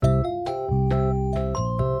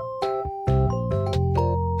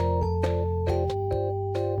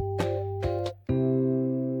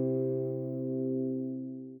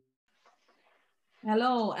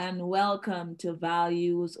and welcome to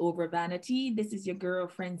Values Over Vanity. This is your girl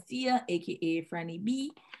Francia, aka Franny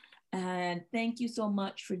B, and thank you so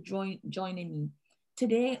much for joining me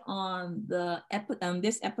today on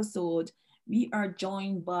this episode. We are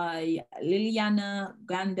joined by Liliana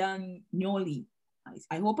Gandagnoli.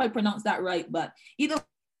 I hope I pronounced that right, but either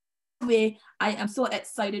way, I am so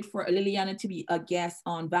excited for Liliana to be a guest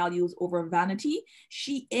on Values Over Vanity.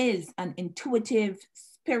 She is an intuitive,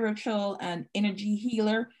 spiritual, and energy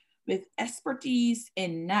healer with expertise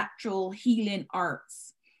in natural healing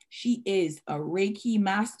arts. She is a Reiki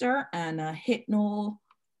master and a hypnotherapist.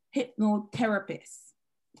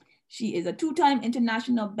 She is a two-time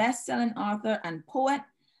international best-selling author and poet,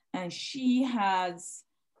 and she's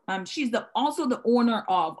also the owner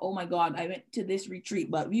of, oh my God, I went to this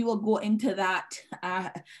retreat, but we will go into that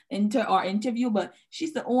into our interview. But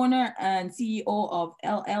she's the owner and CEO of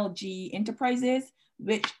LLG Enterprises,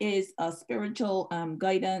 which is a spiritual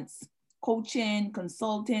guidance, coaching,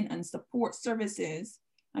 consulting, and support services.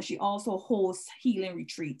 And she also hosts healing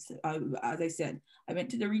retreats. As I said, I went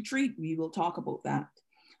to the retreat. We will talk about that.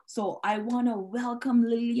 So I want to welcome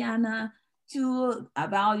Liliana to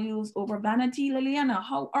Values Over Vanity. Liliana,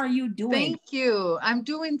 how are you doing? Thank you. I'm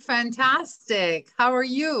doing fantastic. How are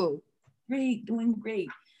you? Great, doing great.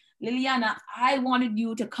 Liliana, I wanted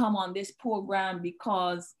you to come on this program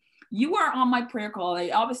because you are on my prayer call. I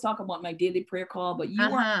always talk about my daily prayer call, but you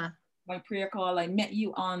are my prayer call. I met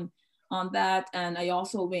you on that, and I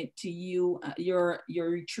also went to your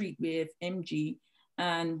retreat with MG,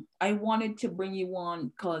 and I wanted to bring you on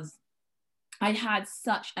because I had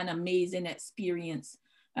such an amazing experience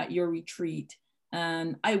at your retreat,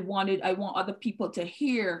 and I want other people to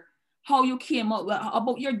hear how you came up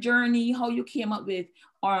about your journey, how you came up with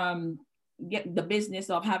get the business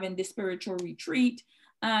of having this spiritual retreat,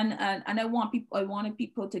 and I wanted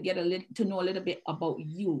people to to know a little bit about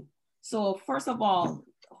you. So first of all,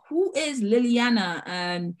 who is Liliana?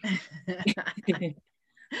 And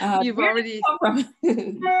you've already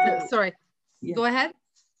sorry. Yeah. Go ahead.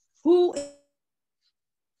 Who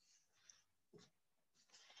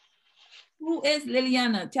is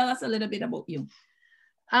Liliana? Tell us a little bit about you.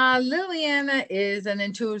 Liliana is an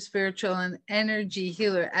intuitive, spiritual, and energy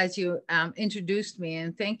healer, as you introduced me,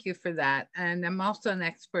 and thank you for that. And I'm also an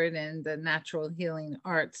expert in the natural healing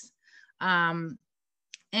arts.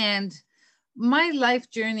 And my life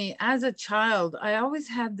journey as a child, I always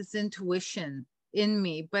had this intuition in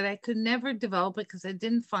me, but I could never develop it because I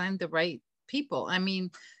didn't find the right people. I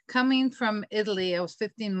mean, coming from Italy, I was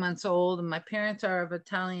 15 months old, and my parents are of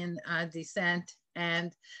Italian descent,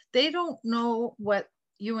 and they don't know what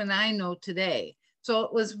you and I know today. So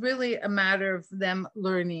it was really a matter of them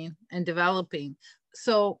learning and developing.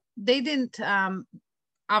 So they didn't,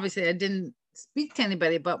 obviously I didn't speak to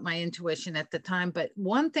anybody about my intuition at the time, but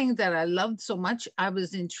one thing that I loved so much, I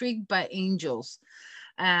was intrigued by angels.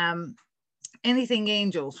 Anything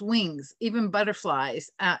angels, wings, even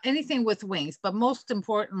butterflies, anything with wings, but most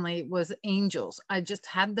importantly was angels. I just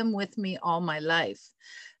had them with me all my life.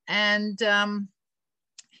 And,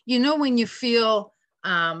 you know, when you feel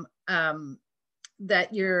that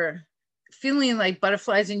you're feeling like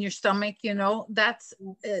butterflies in your stomach, you know, that's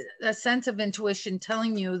a sense of intuition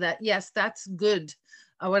telling you that, yes, that's good.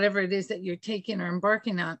 Whatever it is that you're taking or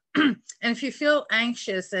embarking on. And if you feel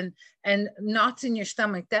anxious and knots in your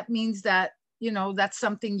stomach, that means that, you know, that's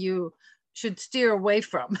something you should steer away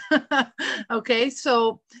from. Okay,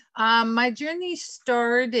 so my journey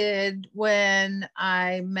started when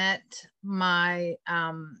I met my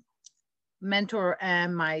mentor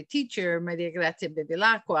and my teacher, Maria Grazia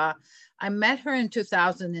Bevilacqua. I met her in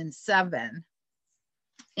 2007,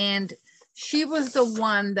 and she was the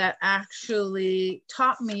one that actually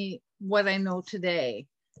taught me what I know today.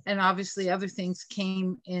 And obviously other things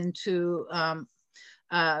came into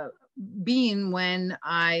being when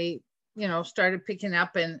I, you know, started picking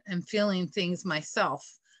up and feeling things myself,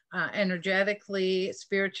 energetically,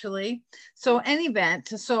 spiritually. So any event,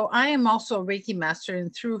 so I am also a Reiki master,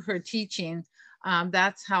 and through her teaching,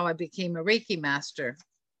 that's how I became a Reiki master.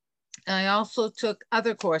 I also took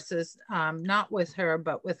other courses, not with her,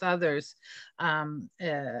 but with others,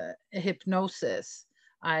 hypnosis.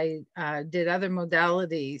 I did other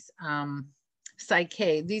modalities,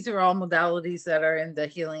 Psyche. These are all modalities that are in the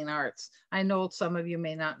healing arts. I know some of you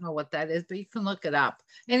may not know what that is, but you can look it up.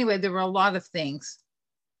 Anyway, there were a lot of things.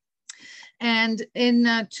 And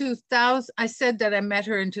in 2000, I said that I met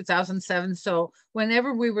her in 2007. So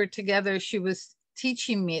whenever we were together, she was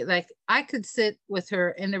teaching me, like I could sit with her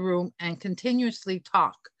in a room and continuously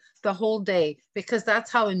talk the whole day because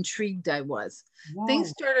that's how intrigued I was. Wow. Things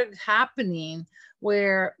started happening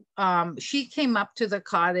where she came up to the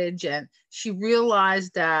cottage and she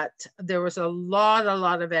realized that there was a lot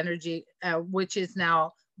of energy, which is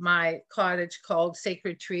now my cottage called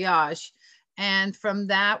Sacred Triage. And from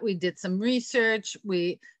that, we did some research.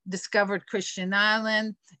 We discovered Christian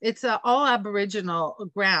Island. It's all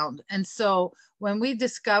Aboriginal ground. And so when we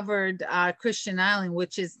discovered Christian Island,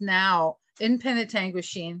 which is now in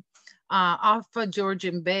Penetanguishene, off of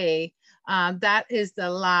Georgian Bay, that is the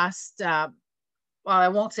last, well, I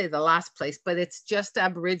won't say the last place, but it's just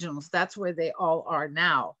Aboriginals. That's where they all are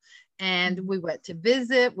now. And we went to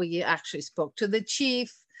visit. We actually spoke to the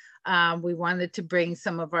chief. We wanted to bring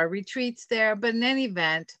some of our retreats there, but in any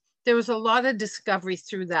event, there was a lot of discovery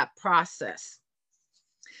through that process.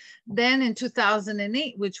 Then in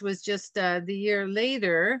 2008, which was just the year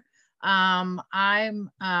later, I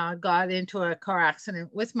got into a car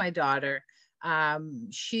accident with my daughter.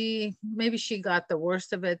 Maybe she got the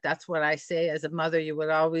worst of it. That's what I say. As a mother, you would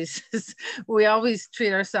always, we always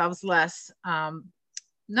treat ourselves less,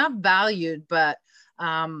 not valued, but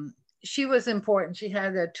she was important. She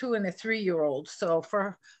had a 2 and a 3-year-old. So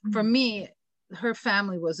for me, her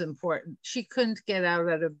family was important. She couldn't get out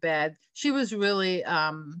of bed. She was really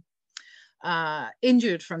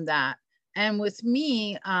injured from that. And with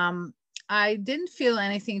me, I didn't feel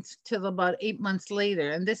anything till about 8 months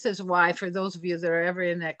later. And this is why, for those of you that are ever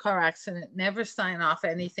in a car accident, never sign off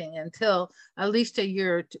anything until at least a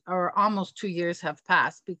year or almost 2 years have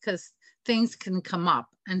passed, because things can come up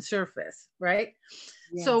and surface, right?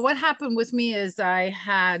 Yes. So what happened with me is I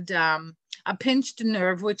had a pinched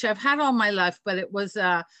nerve, which I've had all my life, but it was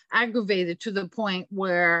aggravated to the point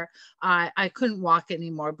where I couldn't walk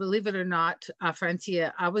anymore. Believe it or not,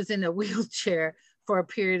 Francia, I was in a wheelchair for a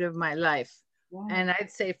period of my life. Wow. And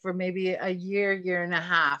I'd say for maybe a year and a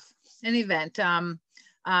half. In event, and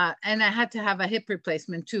I had to have a hip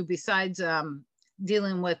replacement too, besides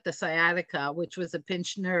dealing with the sciatica, which was a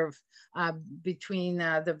pinched nerve between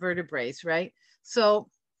the vertebrae, right? So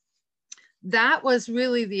that was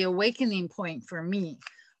really the awakening point for me.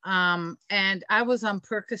 And I was on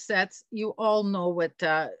Percocets. You all know what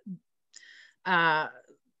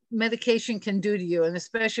medication can do to you, and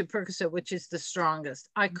especially Percocet, which is the strongest.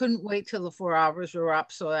 I couldn't wait till the 4 hours were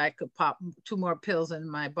up so I could pop 2 more pills in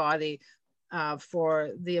my body for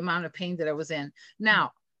the amount of pain that I was in.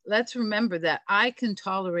 Now, let's remember that I can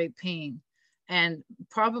tolerate pain, and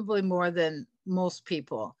probably more than most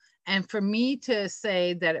people. And for me to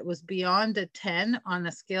say that it was beyond a 10 on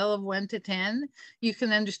a scale of 1 to 10, you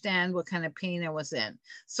can understand what kind of pain I was in.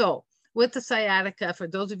 So with the sciatica, for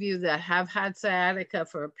those of you that have had sciatica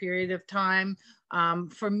for a period of time,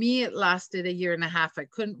 for me, it lasted 1.5 years. I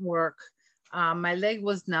couldn't work. My leg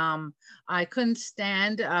was numb. I couldn't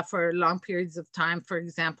stand for long periods of time, for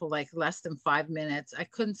example, like less than 5 minutes. I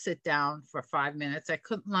couldn't sit down for 5 minutes. I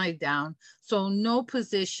couldn't lie down. So no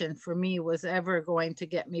position for me was ever going to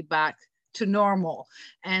get me back to normal.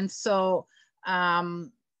 And so at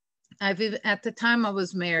the time I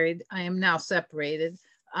was married, I am now separated.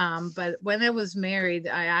 But when I was married,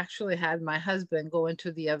 I actually had my husband go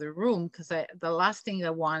into the other room because the last thing I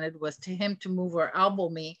wanted was him to move or elbow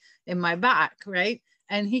me in my back, right?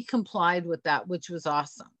 And he complied with that, which was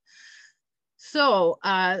awesome. So,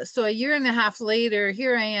 so 1.5 years later,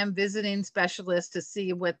 here I am visiting specialists to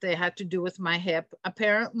see what they had to do with my hip.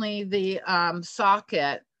 Apparently, the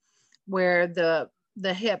socket where the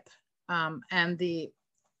hip and the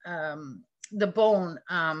bone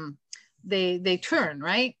they turn,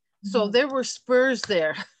 right? So there were spurs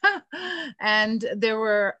there and there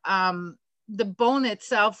were the bone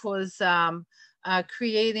itself was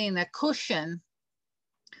creating a cushion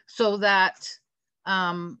so that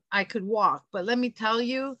I could walk. But let me tell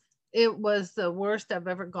you, it was the worst I've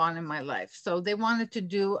ever gone in my life. So they wanted to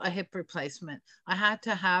do a hip replacement. I had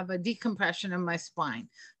to have a decompression of my spine.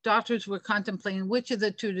 Doctors were contemplating which of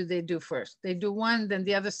the two do they do first. They do one, then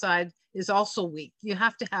the other side is also weak. You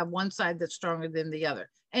have to have one side that's stronger than the other.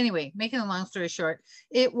 Anyway, making a long story short,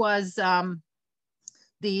 it was the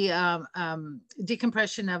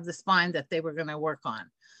decompression of the spine that they were going to work on.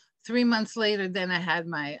 3 months later, then I had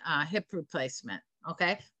my hip replacement.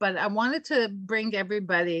 Okay, but I wanted to bring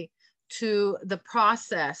everybody to the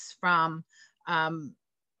process from,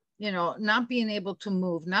 you know, not being able to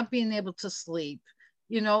move, not being able to sleep.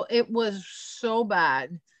 You know, it was so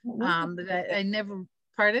bad that I never,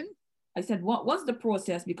 pardon? I said, what was the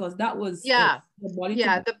process? Because that was the body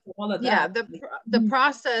the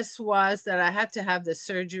process was that I had to have the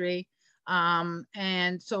surgery.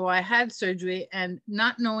 And so I had surgery, and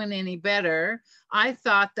not knowing any better, I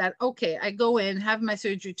thought that, okay, I go in, have my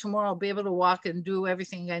surgery tomorrow, I'll be able to walk and do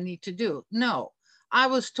everything I need to do. No, I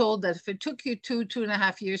was told that if it took you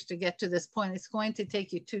 2.5 years to get to this point, it's going to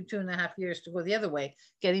take you 2.5 years to go the other way,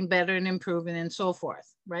 getting better and improving and so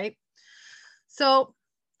forth, right? So,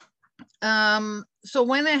 so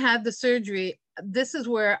when I had the surgery, this is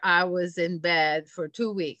where I was in bed for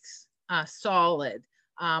 2 weeks, solid.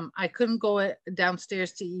 I couldn't go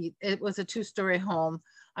downstairs to eat. It was a 2-story home.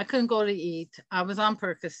 I couldn't go to eat. I was on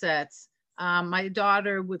Percocets. My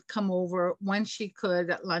daughter would come over when she could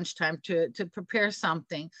at lunchtime to prepare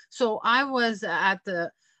something. So I was at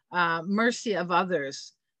the mercy of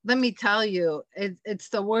others. Let me tell you, it's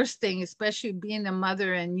the worst thing, especially being a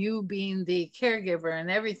mother and you being the caregiver and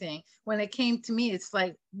everything. When it came to me, it's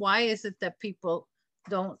like, why is it that people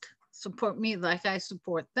don't support me like I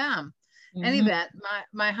support them? Any event,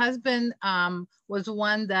 my husband was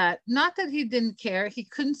one that, not that he didn't care, he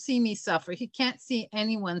couldn't see me suffer. He can't see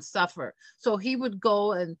anyone suffer. So he would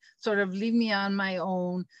go and sort of leave me on my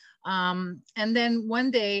own. And then one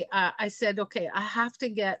day I said, okay, I have to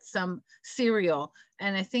get some cereal.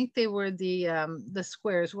 And I think they were the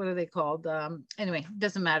squares. What are they called? Anyway,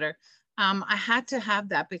 doesn't matter. I had to have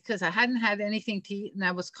that because I hadn't had anything to eat and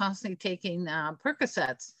I was constantly taking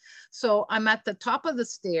Percocets. So I'm at the top of the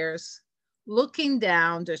stairs, looking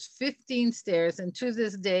down. There's 15 stairs, and to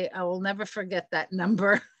this day I will never forget that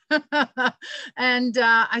number. And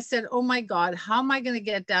I said, oh my God, how am I going to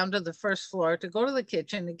get down to the first floor to go to the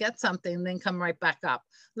kitchen to get something and then come right back up?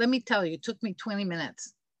 Let me tell you, it took me 20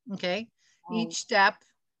 minutes. Okay. Oh. Each step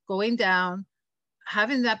going down,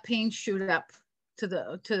 having that pain shoot up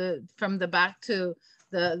from the back to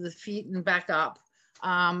the feet and back up,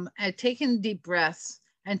 and taking deep breaths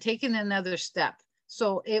and taking another step.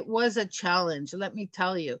 So it was a challenge, let me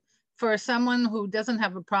tell you. For someone who doesn't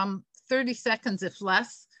have a problem, 30 seconds, if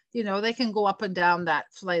less, you know, they can go up and down that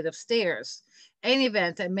flight of stairs. Any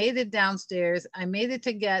event, I made it downstairs. I made it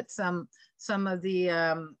to get some of the,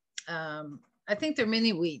 I think they're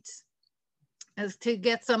mini wheats, as to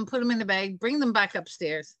get some, put them in a bag, bring them back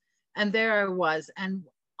upstairs. And there I was. And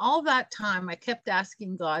all that time, I kept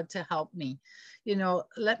asking God to help me. You know,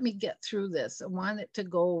 let me get through this. I want it to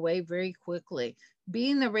go away very quickly.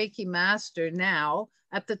 Being a Reiki master now,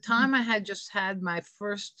 at the time I had just had my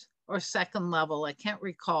first or second level, I can't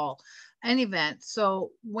recall, an event.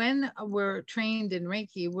 So when we're trained in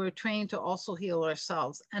Reiki, we're trained to also heal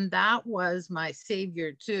ourselves. And that was my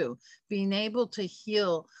savior too, being able to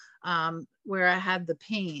heal where I had the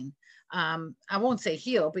pain. I won't say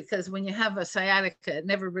heal, because when you have a sciatica, it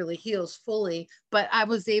never really heals fully, but I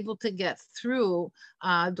was able to get through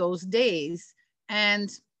those days. And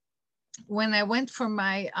when I went for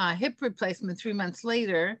my hip replacement 3 months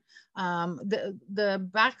later, the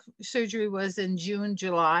back surgery was in June,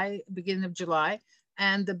 July, beginning of July,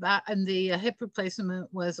 and the hip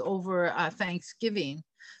replacement was over Thanksgiving.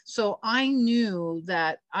 So I knew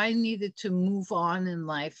that I needed to move on in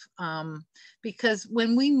life, because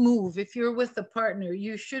when we move, if you're with a partner,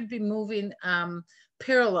 you should be moving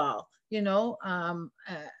parallel, you know,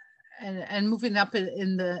 and moving up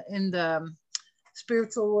in the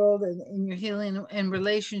spiritual world and in your healing and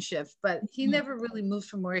relationships. But he never really moved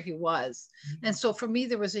from where he was. And so for me,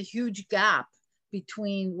 there was a huge gap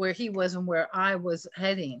between where he was and where I was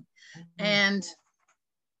heading. And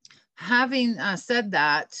having said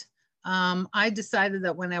that, I decided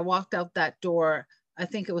that when I walked out that door, I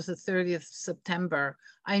think it was the 30th of September,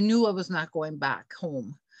 I knew I was not going back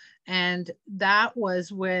home. And that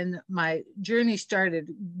was when my journey started,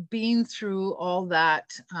 being through all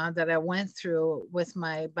that that I went through with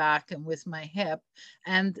my back and with my hip.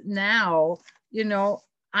 And now, you know,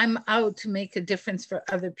 I'm out to make a difference for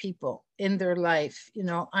other people in their life. You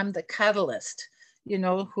know, I'm the catalyst, you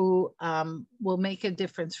know, who will make a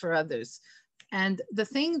difference for others. And the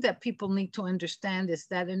thing that people need to understand is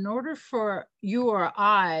that in order for you or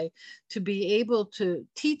I to be able to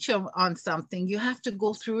teach on something, you have to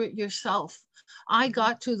go through it yourself. I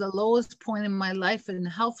got to the lowest point in my life in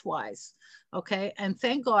health-wise, okay? And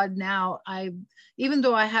thank God now, even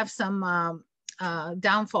though I have some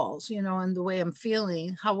downfalls, you know, in the way I'm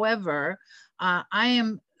feeling, however, I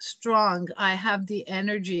am strong. I have the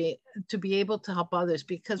energy to be able to help others,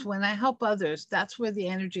 because when I help others, that's where the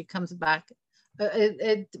energy comes back.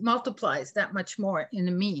 It multiplies that much more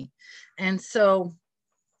in me. And so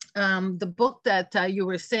the book that you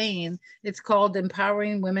were saying, it's called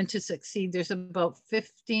Empowering Women to Succeed. There's about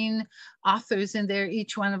 15 authors in there.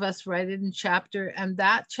 Each one of us write it in chapter. And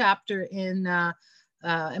that chapter in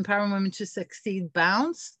Empowering Women to Succeed,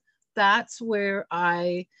 Bounce, that's where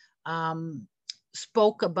I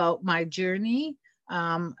spoke about my journey,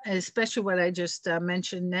 especially what I just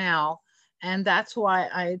mentioned now. And that's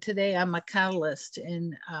why today I'm a catalyst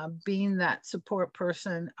in being that support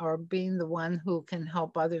person, or being the one who can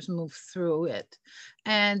help others move through it.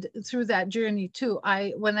 And through that journey too,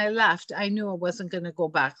 when I left, I knew I wasn't going to go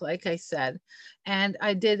back, like I said. And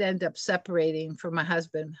I did end up separating from my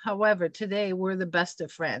husband. However, today we're the best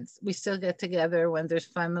of friends. We still get together when there's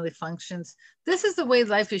family functions. This is the way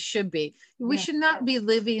life should be. We should not be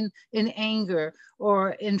living in anger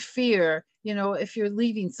or in fear, if you're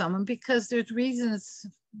leaving someone, because there's reasons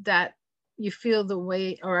that you feel the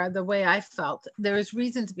way, or the way I felt. There's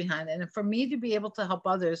reasons behind it. And for me to be able to help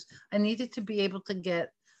others, I needed to be able to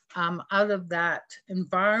get out of that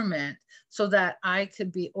environment so that I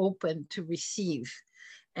could be open to receive.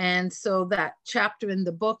 And so that chapter in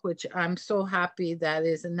the book, which I'm so happy that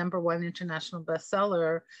is a #1 international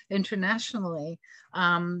bestseller internationally,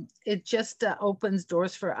 it just opens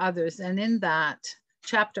doors for others. And in that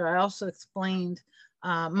chapter, I also explained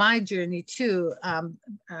my journey too,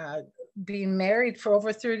 being married for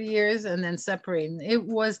over 30 years and then separating. It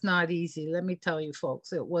was not easy. Let me tell you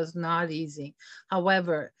folks, it was not easy.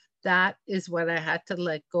 However, that is what I had to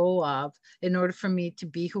let go of in order for me to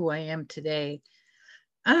be who I am today.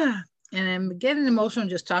 And I'm getting emotional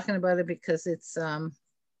just talking about it, because it's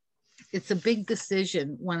a big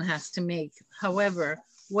decision one has to make. However,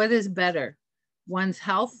 what is better? One's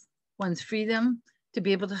health, one's freedom, to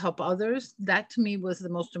be able to help others. That to me was the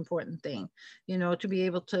most important thing, to be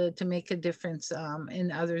able to make a difference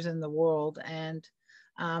in others in the world. And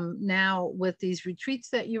now with these retreats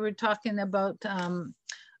that you were talking about,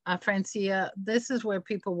 Francia, this is where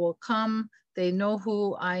people will come. They know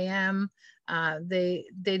who I am. They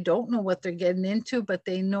don't know what they're getting into, but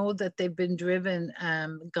they know that they've been driven,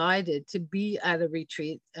 guided to be at a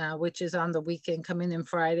retreat, which is on the weekend, coming in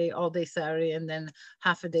Friday, all day Saturday, and then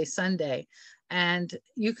half a day Sunday. And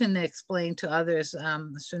you can explain to others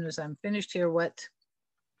as soon as I'm finished here what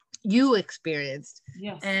you experienced.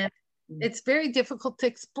 Yes. And it's very difficult to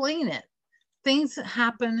explain it. Things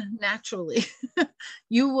happen naturally.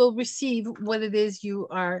 You will receive what it is you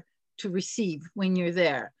are to receive when you're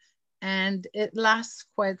there. And it lasts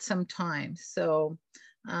quite some time. So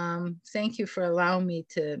thank you for allowing me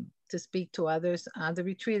to speak to others. The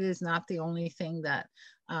retreat is not the only thing that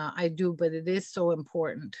I do, but it is so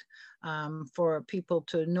important for people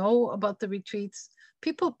to know about the retreats.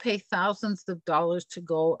 People pay thousands of dollars to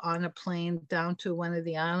go on a plane down to one of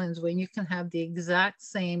the islands when you can have the exact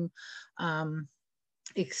same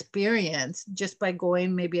experience just by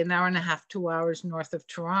going maybe an hour and a half, 2 hours north of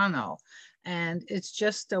Toronto. And it's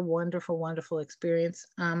just a wonderful, wonderful experience.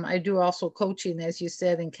 I do also coaching, as you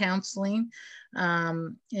said, and counseling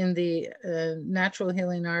in the natural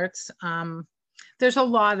healing arts. There's a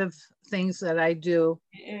lot of things that I do.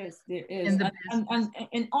 There is.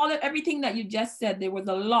 And everything that you just said, there was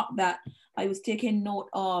a lot that I was taking note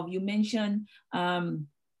of. You mentioned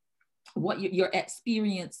what your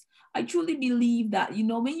experience. I truly believe that,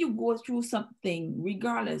 when you go through something,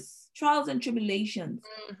 regardless, trials and tribulations,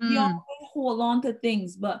 we always hold on to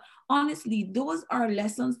things. But honestly, those are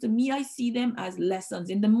lessons. To me, I see them as lessons.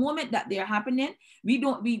 In the moment that they're happening, we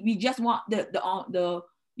just want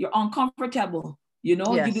you're uncomfortable,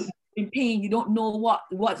 Yes. you're in pain, you don't know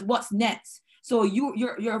what's next. So you're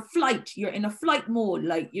you're in a flight mode,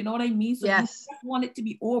 like, you know what I mean? So yes. You just want it to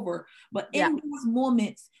be over. But in those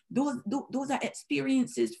moments, those are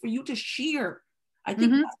experiences for you to share. I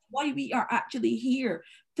think that's why we are actually here,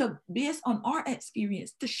 to based on our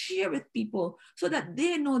experience, to share with people so that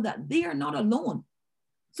they know that they are not alone.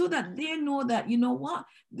 So that they know that, you know what,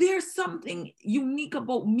 there's something unique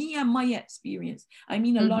about me and my experience. I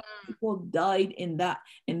mean, a lot of people died in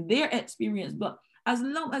their experience, but as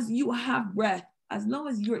long as you have breath, as long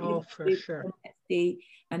as you're able to stay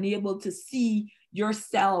and able to see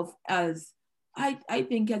yourself as, I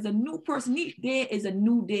think, as a new person, each day is a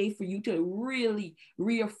new day for you to really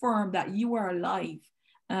reaffirm that you are alive.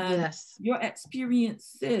 And your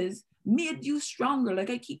experiences made you stronger. Like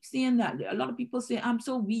I keep saying that. A lot of people say, I'm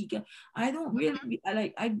so weak. I don't really,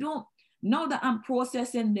 now that I'm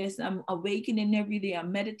processing this, I'm awakening every day,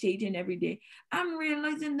 I'm meditating every day, I'm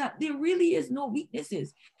realizing that there really is no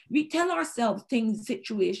weaknesses. We tell ourselves things,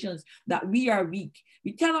 situations, that we are weak.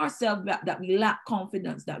 We tell ourselves that we lack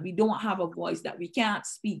confidence, that we don't have a voice, that we can't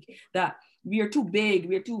speak, that we are too big,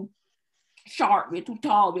 we're too short, we're too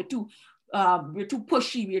tall, we're too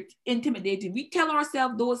pushy, we're intimidating. We tell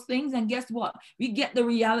ourselves those things, and guess what? We get the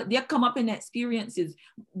reality. They come up in experiences.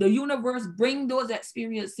 The universe bring those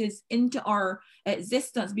experiences into our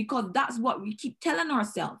existence because that's what we keep telling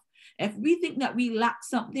ourselves. If we think that we lack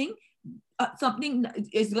something, something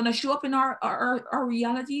is going to show up in our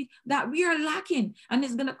reality that we are lacking, and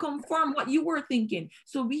it's going to confirm what you were thinking.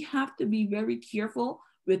 So we have to be very careful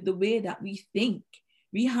with the way that we think.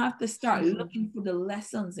 We have to start looking for the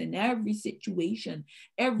lessons in every situation,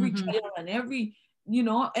 every trial, and every,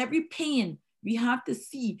 every pain. We have to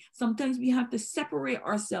see. Sometimes we have to separate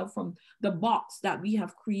ourselves from the box that we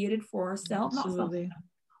have created for ourselves. Not something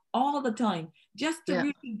all the time, just to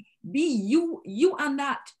really be you and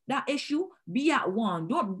that issue, be at one.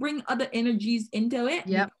 Don't bring other energies into it.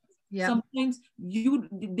 Sometimes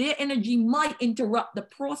their energy might interrupt the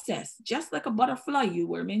process, just like a butterfly. You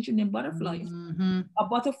were mentioning butterflies. A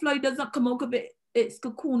butterfly doesn't come out of its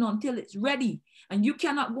cocoon until it's ready, and you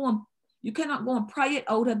cannot go and pry it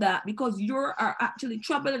out of that, because you are actually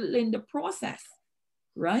troubling the process,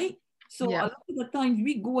 right? So a lot of the times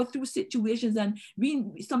we go through situations, and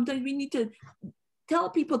sometimes we need to tell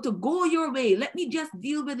people to go your way. Let me just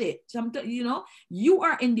deal with it. Sometimes, you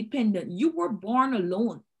are independent. You were born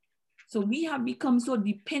alone. So we have become so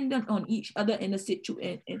dependent on each other in a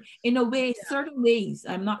situation, in a way, certain ways.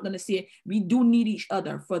 I'm not going to say we do need each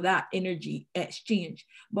other for that energy exchange,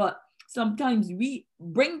 but sometimes we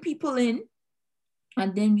bring people in,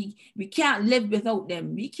 and then we can't live without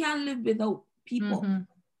them. We can't live without people.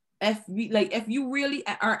 If you really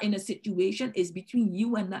are in a situation, it's between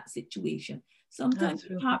you and that situation. Sometimes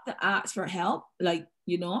you have to ask for help, but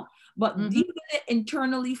deal with it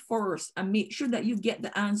internally first, and make sure that you get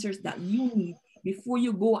the answers that you need before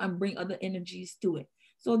you go and bring other energies to it.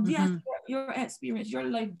 So yes, your experience, your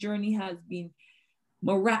life journey has been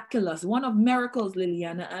miraculous, one of miracles,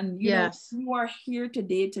 Liliana, and you are here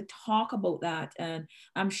today to talk about that, and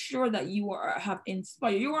I'm sure that you are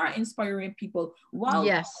inspiring people while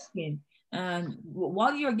talking, and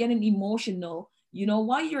while you're getting emotional,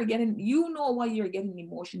 why you're getting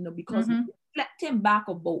emotional, because reflecting back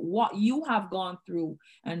about what you have gone through,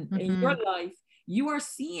 and in your life, you are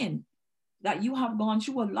seeing that you have gone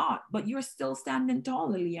through a lot, but you're still standing tall,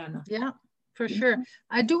 Liliana. For sure.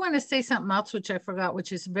 I do want to say something else, which I forgot,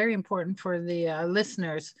 which is very important for the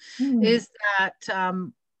listeners, is that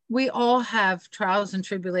we all have trials and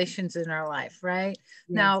tribulations in our life, right?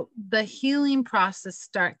 Now, the healing process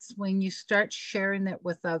starts when you start sharing it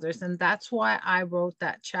with others. And that's why I wrote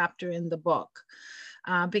that chapter in the book,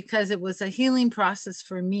 because it was a healing process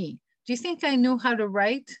for me. Do you think I knew how to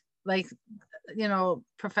write like,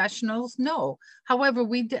 professionals? No. However,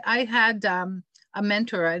 I had a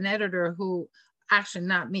mentor, an editor who, actually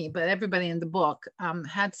not me, but everybody in the book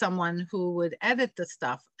had someone who would edit the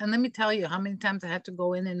stuff. And let me tell you how many times I had to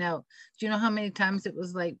go in and out. Do you know how many times it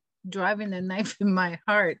was like driving a knife in my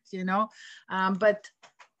heart, But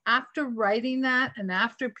after writing that, and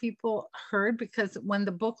after people heard, because when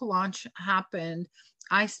the book launch happened,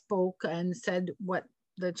 I spoke and said what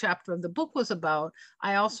the chapter of the book was about.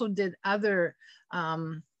 I also did other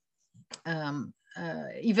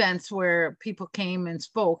events where people came and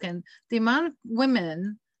spoke, and the amount of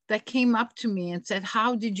women that came up to me and said,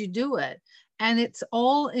 how did you do it? And it's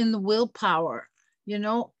all in the willpower.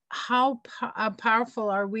 How powerful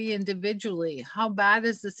are we individually? How bad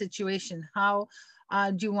is the situation? How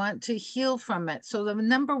do you want to heal from it? So the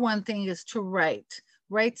number one thing is to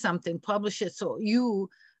write something, publish it, so you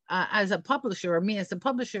as a publisher, or me as a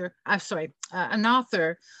publisher, an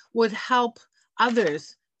author, would help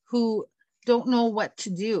others who don't know what to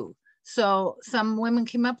do. So some women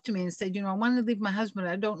came up to me and said, I want to leave my husband.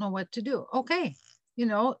 I don't know what to do. Okay.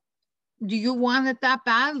 Do you want it that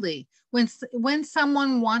badly? When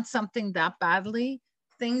someone wants something that badly,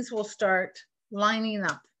 things will start lining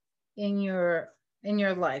up in your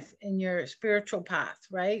life, in your spiritual path,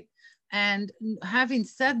 right? And having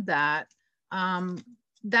said that,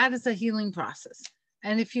 that is a healing process.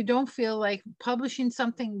 And if you don't feel like publishing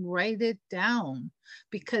something, write it down,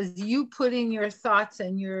 because you putting your thoughts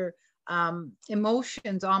and your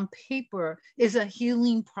emotions on paper is a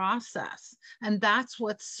healing process. And that's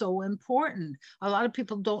what's so important. A lot of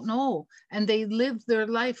people don't know, and they live their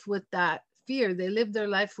life with that fear. They live their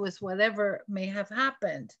life with whatever may have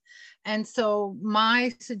happened. And so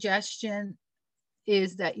my suggestion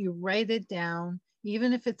is that you write it down,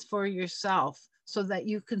 even if it's for yourself, so that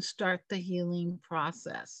you can start the healing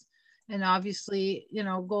process. And obviously,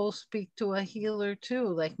 go speak to a healer too,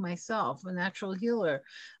 like myself, a natural healer.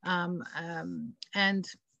 And,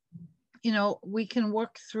 we can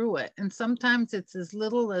work through it. And sometimes it's as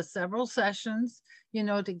little as several sessions,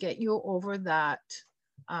 to get you over that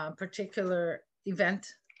particular event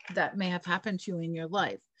that may have happened to you in your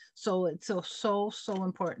life. So it's so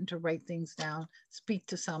important to write things down, speak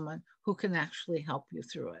to someone who can actually help you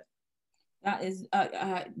through it. That is,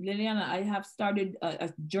 Liliana, I have started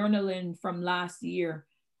a journaling from last year,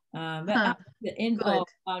 but Huh. at the end Good.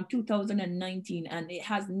 of 2019, and it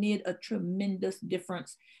has made a tremendous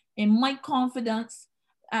difference in my confidence.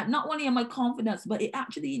 Not only in my confidence, but it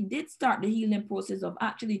actually did start the healing process of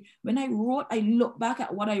actually, when I wrote, I look back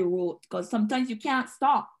at what I wrote, because sometimes you can't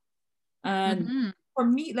stop. And for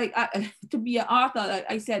me, like to be an author, like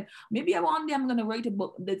I said, maybe one day I'm gonna write a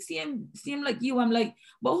book. That same like you. I'm like,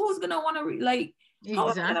 but who's gonna want to read? Like, how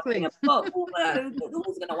am I gonna Exactly. write a book?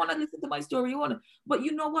 Who's gonna want to listen to my story? But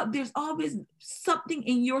you know what? There's always something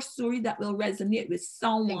in your story that will resonate with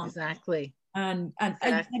someone. Exactly. And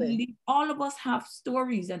Exactly. I believe all of us have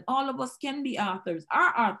stories, and all of us can be authors.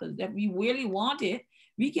 Our authors, if we really want it,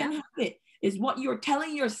 we can have it. It's what you're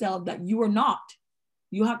telling yourself that you are not.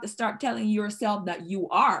 You have to start telling yourself that you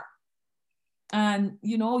are. And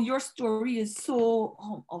you know, your story is so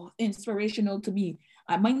inspirational to me.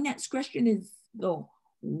 My next question is though,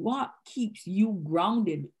 what keeps you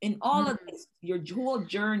grounded in all of this, your whole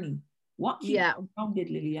journey? What keeps you grounded,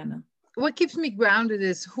 Liliana? What keeps me grounded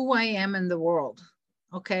is who I am in the world,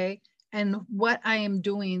 okay? And what I am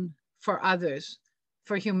doing for others,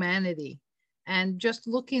 for humanity. And just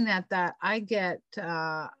looking at that, I get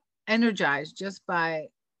energized just by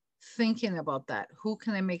thinking about that. Who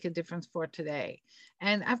can I make a difference for today?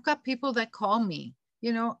 And I've got people that call me.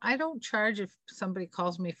 You know, I don't charge if somebody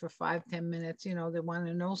calls me for 5-10 minutes, you know, they want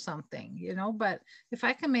to know something, you know, but if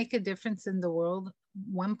I can make a difference in the world,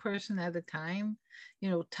 one person at a time, you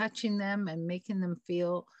know, touching them and making them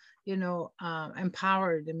feel, you know,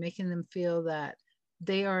 empowered, and making them feel that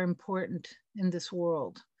they are important in this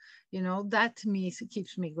world, you know, that to me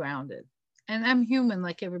keeps me grounded. And I'm human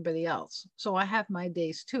like everybody else. So I have my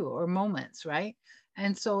days too, or moments, right?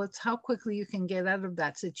 And so it's how quickly you can get out of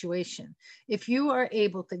that situation. If you are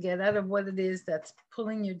able to get out of what it is that's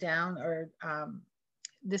pulling you down or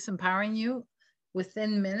disempowering you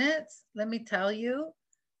within minutes, let me tell you,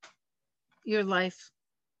 your life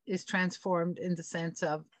is transformed in the sense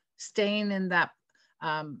of staying in that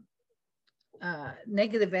um,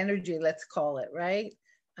 negative energy, let's call it, right?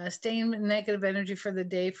 Staying in negative energy for the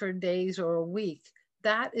day, for days or a week,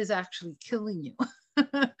 that is actually killing you.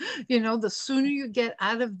 You know, the sooner you get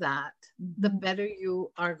out of that, the better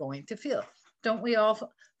you are going to feel. Don't we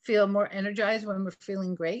all feel more energized when we're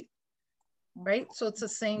feeling great? Right? So it's the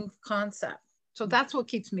same concept. So that's what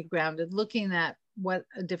keeps me grounded, looking at what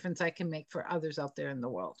a difference I can make for others out there in the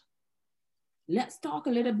world. Let's talk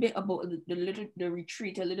a little bit about the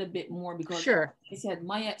retreat a little bit more, because sure. Like I said,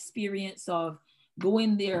 my experience of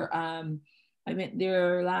going there, I went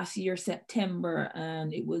there last year September,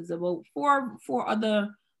 and it was about four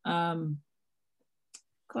other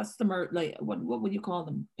customer, like what would you call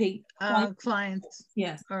them, clients.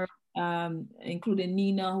 Yes. Or including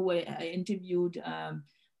Nina, who I interviewed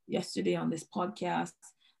yesterday on this podcast,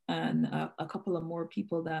 and a couple of more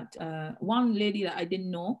people that one lady that I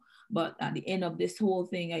didn't know, but at the end of this whole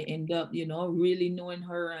thing, I end up, you know, really knowing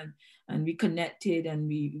her, and we connected, and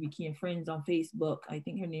we became friends on Facebook. I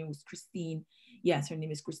think her name was Christine. Yes, her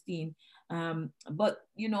name is Christine. But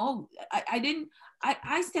you know,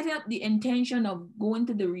 I set up the intention of going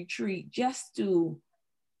to the retreat just to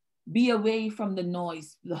be away from the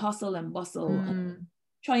noise, the hustle and bustle,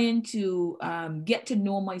 trying to get to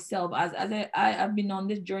know myself. As I've been on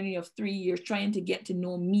this journey of 3 years, trying to get to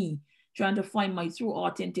know me, trying to find my true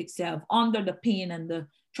authentic self under the pain and the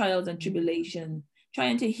trials and tribulation,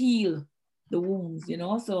 trying to heal the wounds, you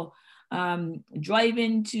know. So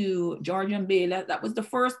driving to Georgian Bay, that was the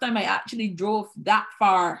first time I actually drove that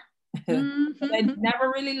far. I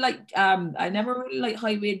never really liked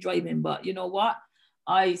highway driving, but you know what?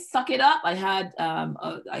 I suck it up. I had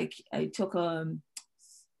I took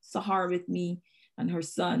Sahar with me and her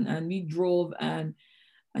son, and we drove, and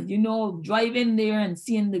you know, driving there and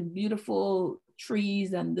seeing the beautiful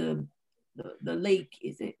trees and the lake.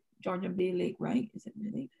 Is it Georgian Bay Lake, right? Is it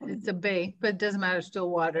the lake? It's a bay, but it doesn't matter, still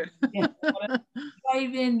water. Yeah.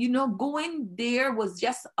 Driving, you know, going there was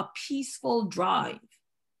just a peaceful drive.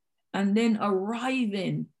 And then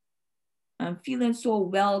arriving and feeling so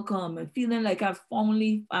welcome and feeling like I'm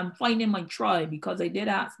finding my tribe, because I did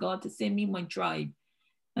ask God to send me my tribe.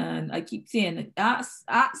 And I keep saying, ask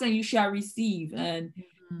and you shall receive. And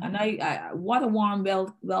I what a warm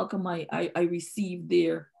welcome I received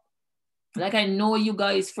there. Like, I know you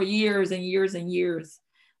guys for years and years and years.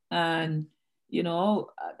 And, you know,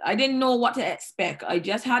 I didn't know what to expect. I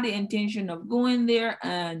just had the intention of going there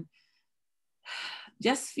and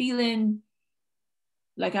just feeling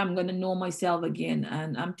like I'm gonna know myself again.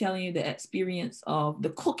 And I'm telling you, the experience of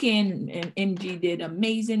the cooking, and MG did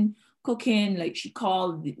amazing cooking. Like, she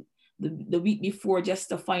called the week before, just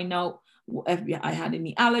to find out if I had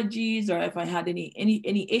any allergies or if I had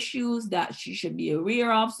any issues that she should be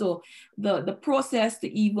aware of. So the process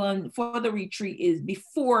to even for the retreat is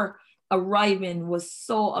before arriving was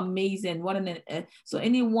so amazing. So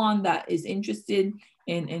anyone that is interested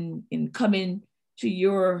in coming to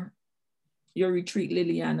your retreat,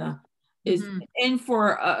 Liliana, is in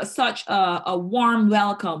for such a warm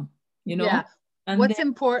welcome, you know. Yeah. And what's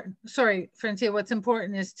important, sorry, Francia, what's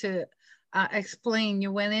important is to explain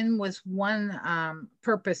you went in with one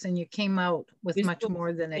purpose and you came out with much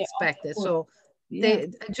more than expected. So they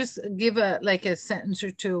just give a sentence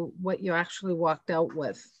or two what you actually walked out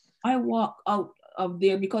with. I walked out of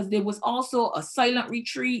there because there was also a silent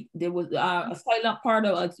retreat. There was a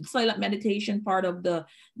silent meditation part of the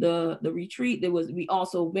retreat. We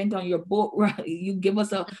also went on your boat, right? You give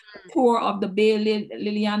us a tour of the bay,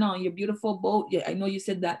 Liliana, on your beautiful boat. Yeah, I know you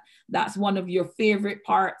said that's one of your favorite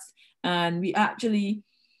parts. And we actually,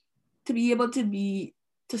 to be able to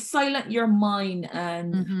silent your mind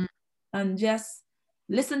and just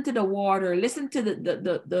listen to the water, listen to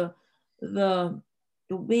the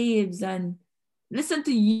waves, and listen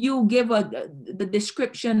to you give the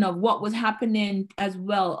description of what was happening as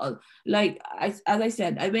well. As I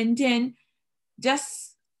said, I went in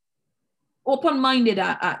just open-minded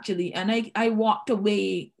actually, and I walked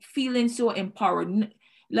away feeling so empowered.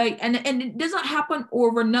 And it doesn't happen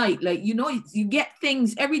overnight. You get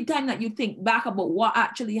things every time that you think back about what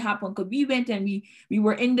actually happened. Because we went and we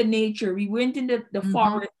were in the nature. We went in the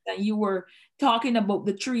forest, and you were talking about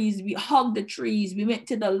the trees. We hugged the trees. We went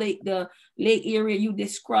to the lake area you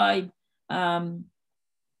described, about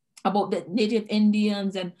the Native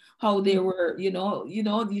Indians and how they were,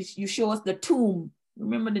 you show us the tomb.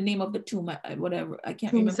 Remember the name of the tomb? Whatever, I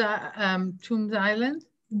can't remember. Tombs Island,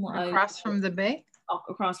 across from the bay.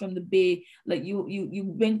 Across from the bay, you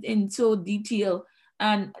went in so detail,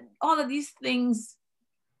 and all of these things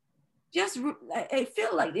just, I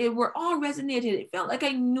feel like they were all resonated. It felt like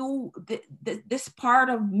I knew this part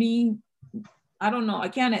of me. I don't know, I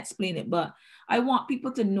can't explain it, but I want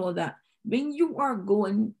people to know that when you are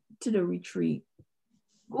going to the retreat,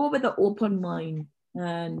 go with an open mind.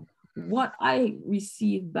 And what I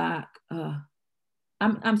received back,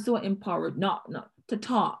 I'm so empowered, not to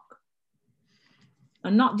talk.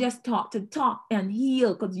 And not just talk, to talk and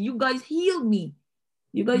heal, because you guys healed me.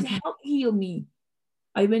 You guys helped heal me.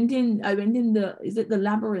 I went in is it the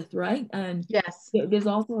labyrinth, right? And yes, there's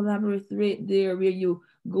also a labyrinth right there where you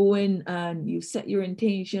go in and you set your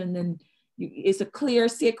intention, and it's a clear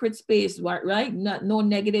sacred space, right? No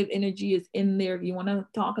negative energy is in there. You want to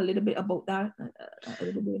talk a little bit about that?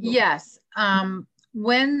 Yes.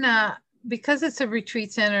 When because it's a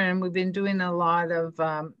retreat center and we've been doing a lot of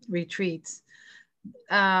retreats,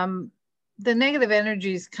 the negative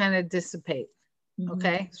energies kind of dissipate.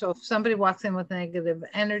 Okay, so if somebody walks in with negative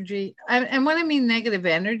energy, and when I mean negative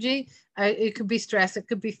energy, it could be stress, it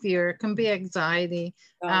could be fear, it can be anxiety,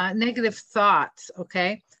 negative thoughts.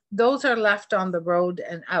 Okay, those are left on the road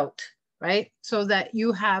and out, right? So that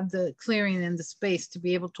you have the clearing and the space to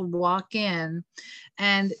be able to walk in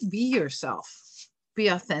and be yourself,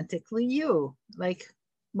 be authentically you, like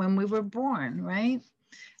when we were born, right?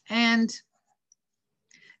 And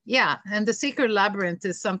yeah, and the Sacred Labyrinth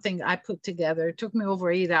is something I put together. It took me over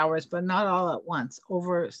 8 hours, but not all at once,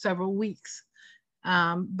 over several weeks.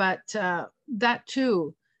 But that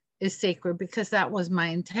too is sacred, because that was my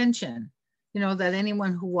intention, that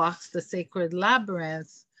anyone who walks the Sacred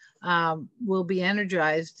Labyrinth will be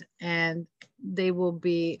energized, and they will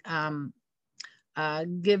be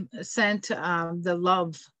sent the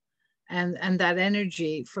love and that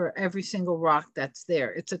energy for every single rock that's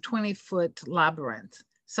there. It's a 20-foot labyrinth.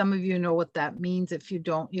 Some of you know what that means. If you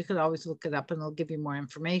don't, you could always look it up and they'll give you more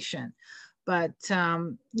information. But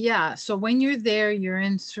yeah, so when you're there, you're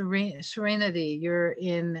in serenity, you're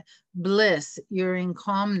in bliss, you're in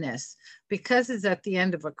calmness, because it's at the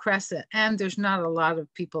end of a crescent and there's not a lot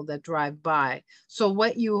of people that drive by. So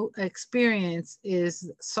what you experience is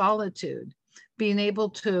solitude, being able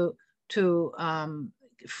to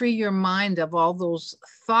free your mind of all those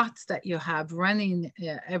thoughts that you have running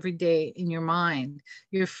every day in your mind.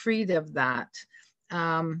 You're freed of that.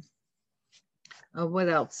 What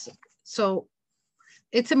else? So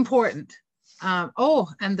it's important.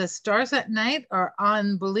 And the stars at night are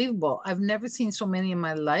unbelievable. I've never seen so many in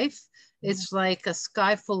my life. It's like a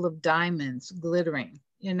sky full of diamonds glittering,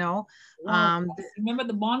 Wow. Remember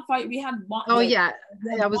the bonfire we had? Yeah,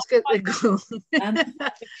 I was good.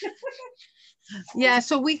 Yeah,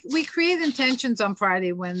 so we create intentions on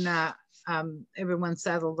Friday when everyone's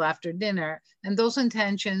settled after dinner, and those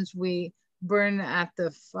intentions we burn at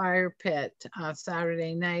the fire pit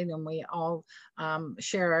Saturday night, and we all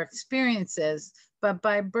share our experiences. But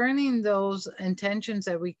by burning those intentions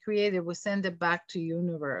that we created, we send it back to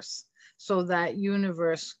universe, so that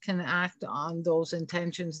universe can act on those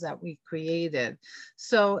intentions that we created.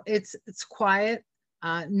 So it's quiet,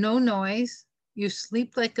 no noise. You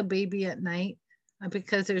sleep like a baby at night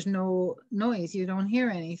because there's no noise. You don't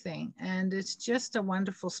hear anything. And it's just a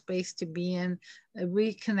wonderful space to be in,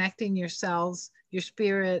 reconnecting yourselves, your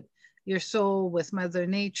spirit, your soul with Mother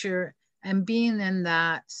Nature, and being in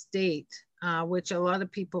that state, which a lot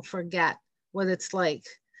of people forget what it's like,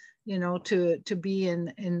 you know, to be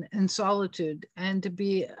in solitude, and to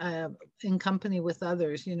be in company with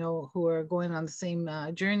others, you know, who are going on the same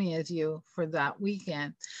journey as you for that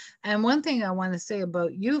weekend. And one thing I want to say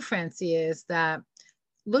about you, Francia, is that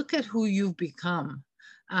look at who you've become,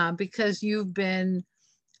 because you've been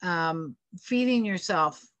feeding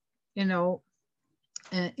yourself, you know,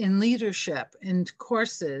 in leadership, in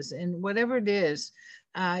courses, and whatever it is.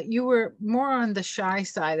 You were more on the shy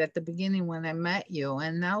side at the beginning when I met you,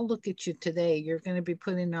 and now look at you today. You're going to be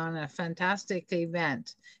putting on a fantastic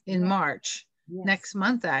event in March, next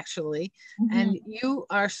month actually, and you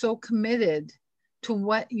are so committed to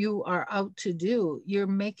what you are out to do. You're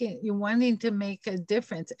wanting to make a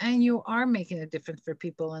difference, and you are making a difference for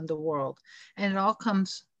people in the world. And it all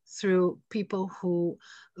comes through people who,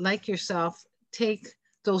 like yourself, take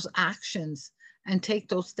those actions and take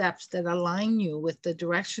those steps that align you with the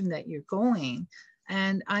direction that you're going.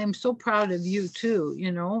 And I'm so proud of you too,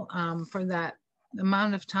 you know, for that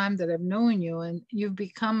amount of time that I've known you, and you've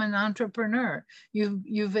become an entrepreneur.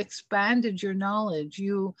 You've expanded your knowledge.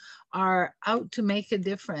 You are out to make a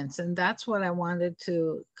difference. And that's what I wanted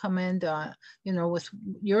to commend, you know, with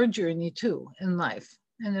your journey too in life.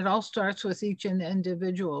 And it all starts with each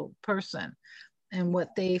individual person and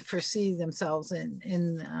what they foresee themselves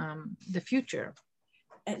in the future.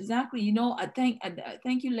 Exactly. You know, thank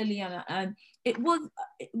you, Liliana. And it was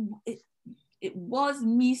it was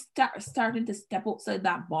me starting to step outside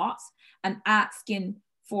that box and asking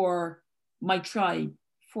for my tribe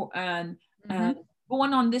and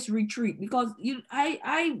going on this retreat, because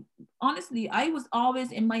I honestly, I was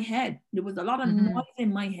always in my head. There was a lot of noise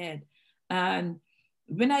in my head. And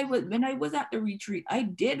when I was at the retreat, I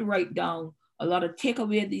did write down a lot of take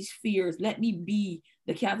away these fears. Let me be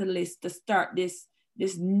the catalyst to start this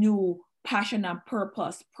new passion and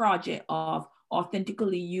purpose project of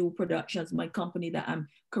Authentically You Productions, my company that I'm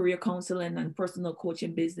career counseling and personal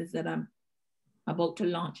coaching business that I'm about to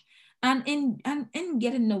launch. And in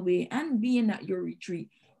getting away and being at your retreat,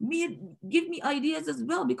 give me ideas as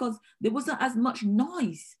well, because there wasn't as much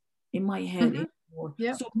noise in my head anymore.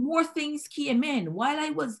 Yep. So more things came in while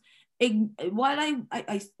I was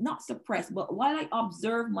I not suppressed, but while I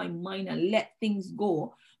observed my mind and let things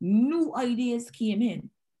go, new ideas came in.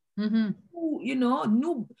 You know,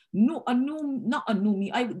 not a new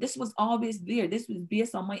me. This was always there. This was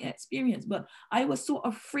based on my experience, but I was so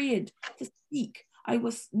afraid to speak. I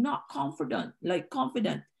was not confident.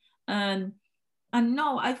 And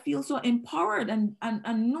now I feel so empowered and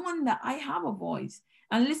knowing that I have a voice,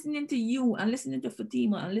 and listening to you and listening to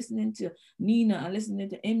Fatima and listening to Nina and listening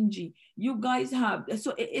to MG. You guys have,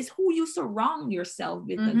 so it's who you surround yourself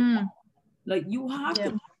with. Like you have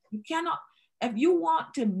to, you cannot, if you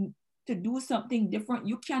want to do something different,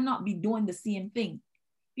 you cannot be doing the same thing.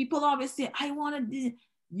 People always say, I want to do,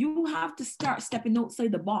 you have to start stepping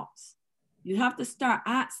outside the box. You have to start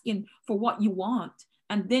asking for what you want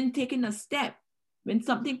and then taking a step. When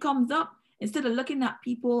something comes up, instead of looking at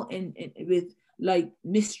people with like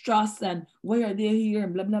mistrust and why are they here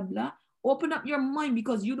and blah, blah, blah, open up your mind,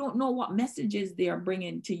 because you don't know what messages they are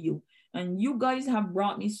bringing to you. And you guys have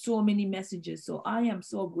brought me so many messages. So I am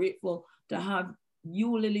so grateful to have you,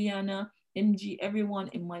 Liliana, MG, everyone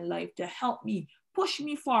in my life to help me, push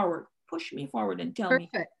me forward and tell me.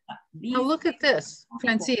 Now look at this,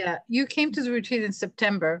 Francia. You came to the retreat in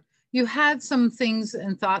September. You had some things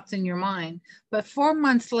and thoughts in your mind, but 4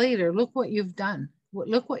 months later, look what you've done.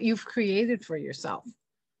 Look what you've created for yourself.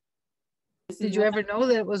 Did you ever know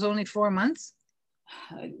that it was only 4 months?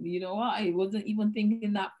 You know what? I wasn't even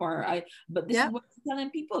thinking that far. But this is what I'm telling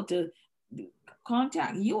people, to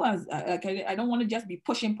contact you as I don't want to just be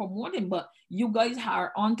pushing promoting, but you guys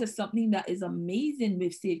are onto something that is amazing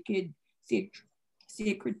with Sacred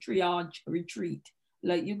Triage Retreat.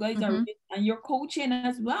 Like you guys are, and you're coaching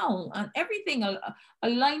as well, and everything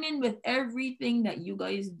aligning with everything that you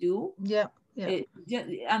guys do.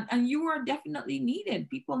 And you are definitely needed.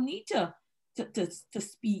 People need to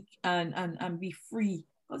speak and be free,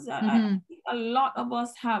 because a lot of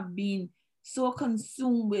us have been so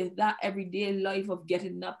consumed with that everyday life of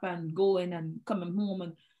getting up and going and coming home,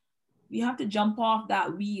 and we have to jump off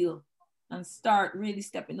that wheel and start really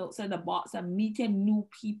stepping outside the box and meeting new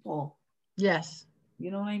people. Yes. You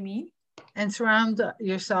know what I mean? And surround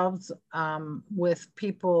yourselves with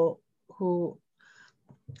people who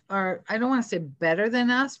are, I don't want to say better than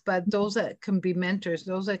us, but those that can be mentors,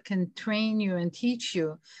 those that can train you and teach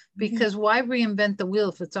you, because why reinvent the wheel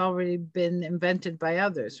if it's already been invented by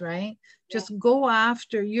others, right? Yeah. Just go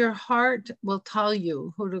after, your heart will tell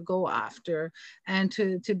you who to go after and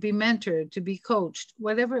to be mentored, to be coached,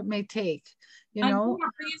 whatever it may take, you know.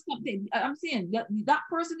 Something. I'm saying that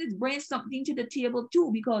person is bringing something to the table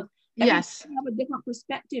too, because yes, have a different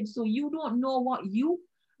perspective. So you don't know what you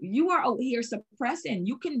are out here suppressing.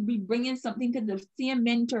 You can be bringing something to the same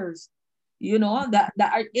mentors, you know, that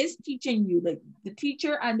is teaching you. The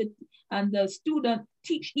teacher and the student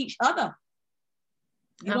teach each other.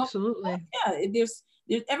 You absolutely. Know? Yeah, there's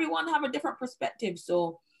everyone have a different perspective.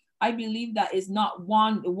 So I believe that is not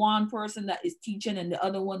one person that is teaching and the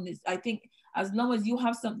other one is, I think as long as you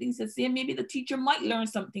have something to say, maybe the teacher might learn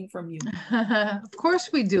something from you. Of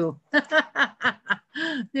course we do.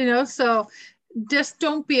 You know, so just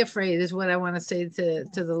don't be afraid is what I want to say to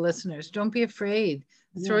the listeners. Don't be afraid.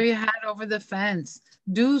 Yeah. Throw your hat over the fence.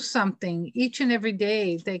 Do something each and every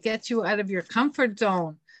day that gets you out of your comfort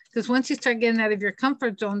zone. Because once you start getting out of your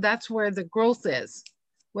comfort zone, that's where the growth is,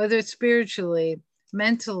 whether it's spiritually,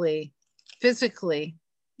 mentally, physically,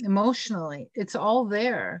 emotionally, it's all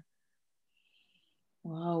there.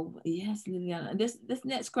 Wow. Yes, Liliana. This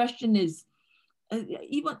next question is,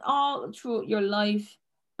 even all through your life,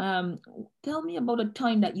 tell me about a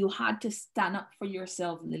time that you had to stand up for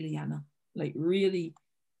yourself, Liliana. Like really,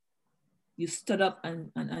 you stood up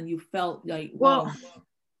and you felt like, wow. Well,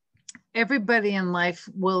 everybody in life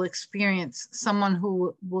will experience someone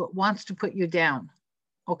who wants to put you down.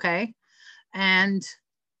 Okay. And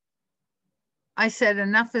I said,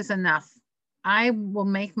 enough is enough. I will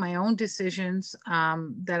make my own decisions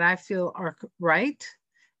that I feel are right,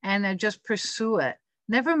 and I just pursue it.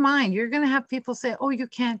 Never mind, you're going to have people say, oh, you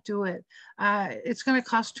can't do it. It's going to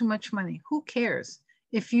cost too much money. Who cares?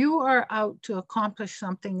 If you are out to accomplish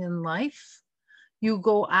something in life, you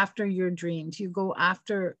go after your dreams. You go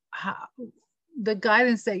after the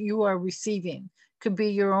guidance that you are receiving. Could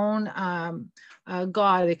be your own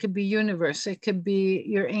God. It could be universe. It could be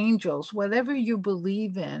your angels. Whatever you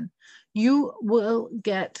believe in, you will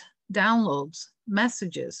get downloads,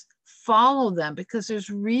 messages. Follow them because there's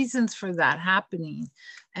reasons for that happening.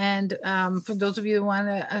 And for those of you who want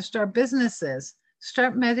to start businesses,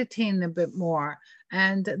 start meditating a bit more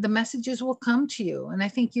and the messages will come to you. And I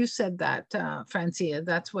think you said that, Francia,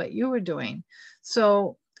 that's what you were doing.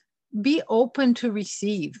 So be open to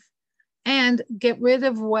receive and get rid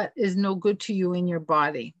of what is no good to you in your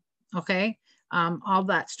body. Okay. All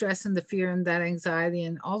that stress and the fear and that anxiety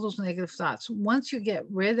and all those negative thoughts. Once you get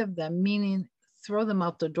rid of them, meaning throw them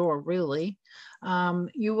out the door, really,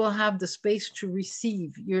 you will have the space to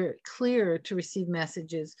receive. You're clearer to receive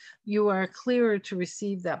messages. You are clearer to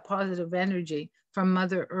receive that positive energy from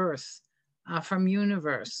Mother Earth, from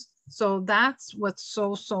universe. So that's what's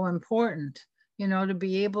so, so important, you know, to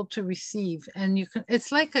be able to receive. And you can,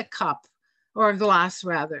 it's like a cup or a glass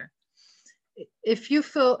rather. If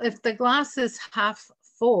the glass is half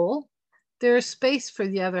full, there's space for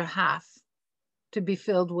the other half to be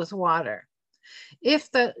filled with water.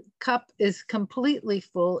 If the cup is completely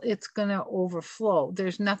full, it's going to overflow.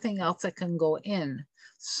 There's nothing else that can go in.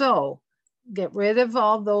 So get rid of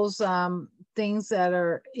all those things that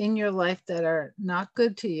are in your life that are not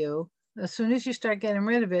good to you. As soon as you start getting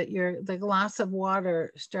rid of it, the glass of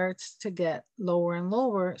water starts to get lower and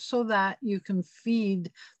lower so that you can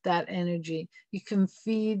feed that energy. You can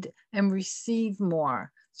feed and receive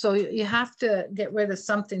more. So you have to get rid of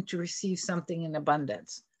something to receive something in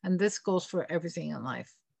abundance. And this goes for everything in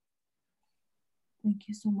life. Thank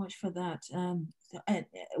you so much for that.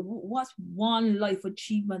 What's one life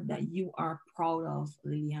achievement that you are proud of,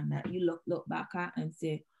 Liliana, that you look back at and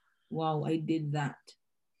say, wow, I did that?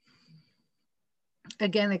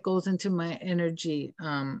 Again, it goes into my energy,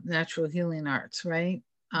 natural healing arts, right?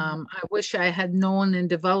 I wish I had known and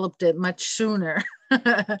developed it much sooner.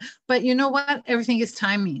 But you know what? Everything is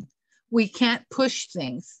timing. We can't push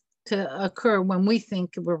things to occur when we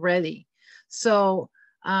think we're ready. So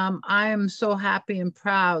I am so happy and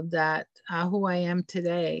proud that who I am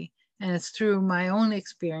today, and it's through my own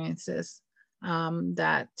experiences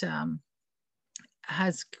that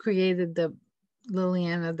has created the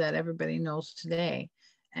Liliana that everybody knows today.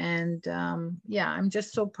 And yeah, I'm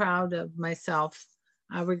just so proud of myself,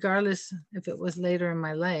 regardless if it was later in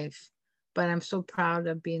my life. but I'm so proud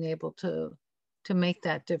of being able to make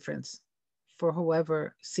that difference for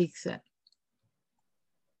whoever seeks it.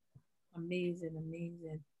 Amazing,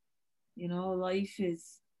 amazing. You know, life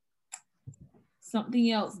is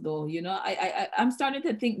something else though. You know, I'm starting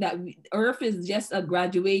to think that Earth is just a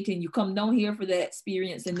graduating. You come down here for the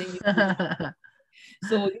experience, and then you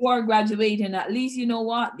so you are graduating. At least you know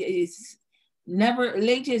what, it's never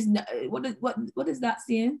late. Is what is that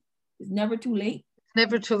saying? It's never too late.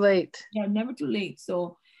 Never too late. Yeah, never too late.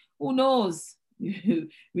 So who knows?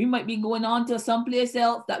 We might be going on to someplace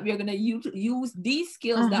else that we're gonna use these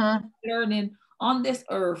skills that we're learning on this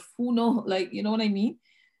earth. Who knows? Like, you know what I mean?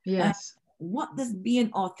 Yes. What does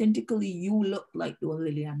being authentically you look like, though,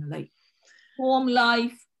 Liliana? Like home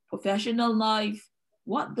life, professional life.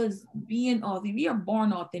 What does being authentic? We are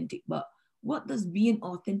born authentic, but what does being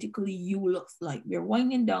authentically you looks like? We're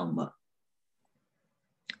winding down, but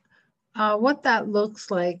what that looks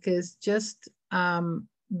like is just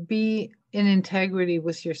be in integrity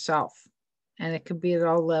with yourself. And it could be at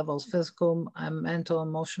all levels, physical, mental,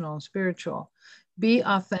 emotional, and spiritual. Be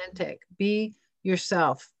authentic, be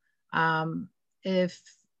yourself. If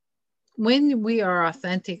when we are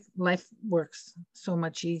authentic, life works so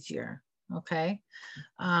much easier. Okay.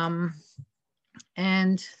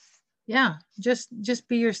 And yeah, just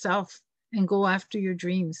be yourself and go after your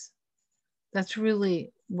dreams. That's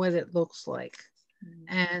really what it looks like.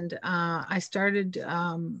 And I started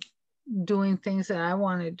doing things that I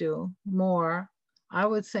want to do more, I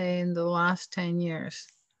would say, in the last 10 years.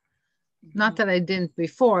 Not that I didn't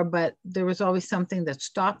before, but there was always something that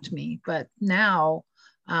stopped me. But now,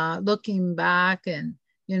 looking back and,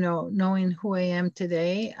 you know, knowing who I am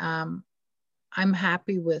today, I'm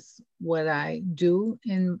happy with what I do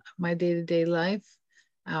in my day-to-day life,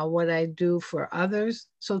 what I do for others.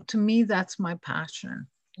 So to me, that's my passion.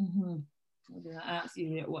 I asked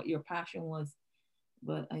you what your passion was,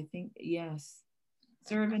 but I think, yes,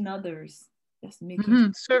 serving others, just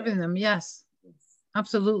making serving them. Yes,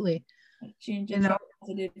 absolutely. Changing, you know,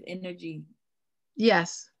 positive energy.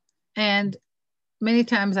 Yes. And many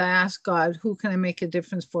times I ask God, who can I make a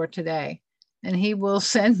difference for today? And he will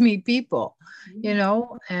send me people, you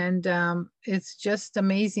know, and it's just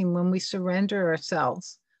amazing when we surrender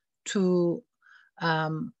ourselves to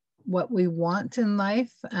what we want in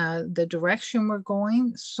life, the direction we're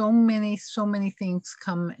going. So many things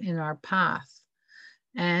come in our path.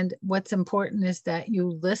 And what's important is that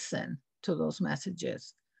you listen to those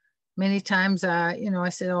messages. Many times, you know, I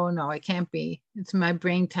said, oh, no, it can't be. It's my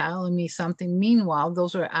brain telling me something. Meanwhile,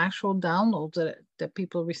 those are actual downloads that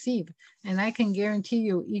people receive. And I can guarantee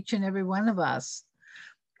you, each and every one of us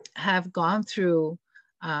have gone through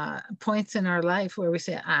points in our life where we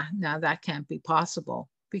say, now that can't be possible,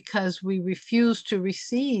 because we refuse to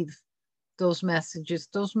receive those messages.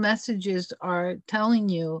 Those messages are telling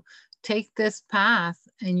you, take this path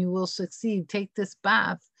and you will succeed. Take this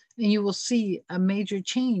path and you will see a major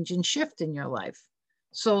change and shift in your life.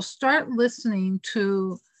 So start listening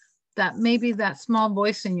to that, maybe that small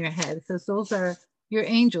voice in your head, because those are your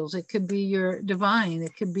angels. It could be your divine.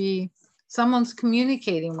 It could be someone's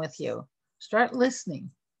communicating with you. Start listening.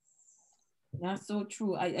 That's so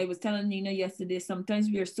true. I was telling Nina yesterday, sometimes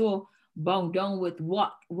we are so bound down with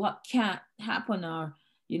what can't happen, or,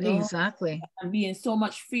 you know, exactly, and being so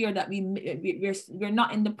much fear that we're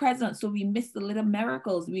not in the present, so we miss the little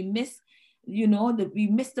miracles. We miss, you know, we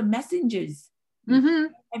miss the messengers. I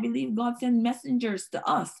believe God sent messengers to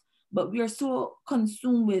us, but we are so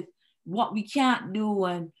consumed with what we can't do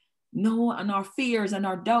and our fears and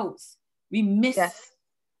our doubts. We miss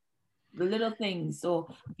the little things.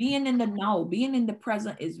 So being in the now, being in the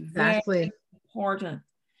present is very important.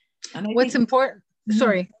 And what's important,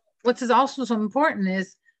 what is also so important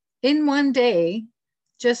is, in one day,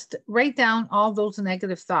 just write down all those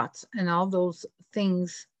negative thoughts and all those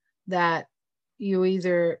things that you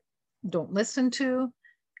either don't listen to.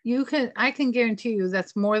 I can guarantee you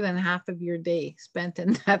that's more than half of your day spent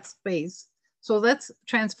in that space. So let's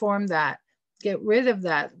transform that, get rid of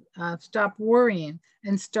that, stop worrying,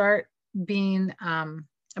 and start being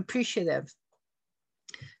appreciative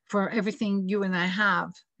for everything you and I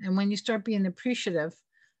have. And when you start being appreciative,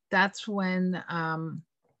 that's when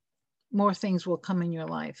more things will come in your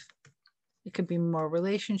life. It could be more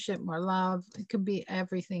relationship, more love. It could be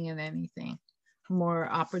everything and anything. More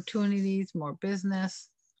opportunities, more business.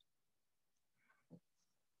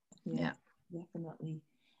 Yeah, definitely.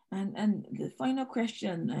 And the final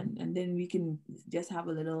question, and then we can just have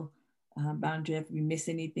a little boundary. If we miss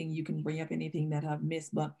anything, you can bring up anything that I've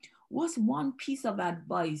missed. But what's one piece of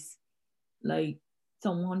advice, like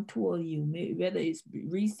someone told you, whether it's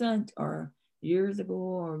recent or years ago,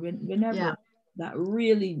 or whenever, Yeah. that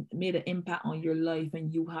really made an impact on your life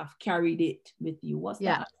and you have carried it with you? What's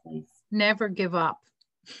Yeah. that advice? Never give up.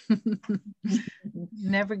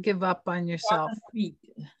 Never give up on Short yourself. and sweet.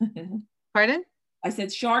 Pardon? I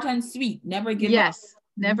said short and sweet. Never give up. Yes.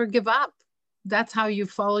 Never give up. That's how you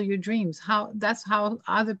follow your dreams. That's how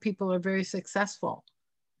other people are very successful,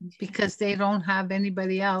 because they don't have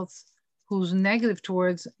anybody else who's negative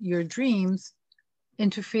towards your dreams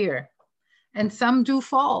interfere. And some do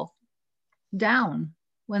fall down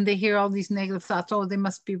when they hear all these negative thoughts. Oh, they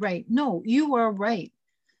must be right. No, you are right.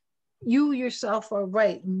 You yourself are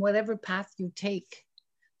right in whatever path you take.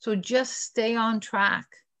 So just stay on track.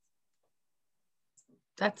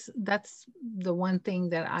 That's the one thing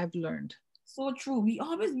that I've learned. So true. We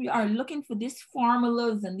are looking for these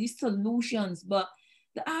formulas and these solutions, but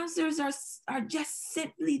the answers are just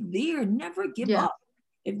simply there. Never give up.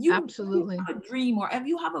 If you absolutely have a dream, or if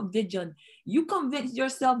you have a vision, you convince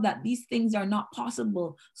yourself that these things are not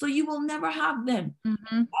possible, so you will never have them.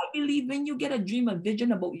 Mm-hmm. I believe when you get a dream, a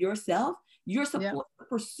vision about yourself, you're supposed to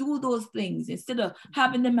pursue those things instead of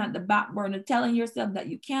having them at the back burner, telling yourself that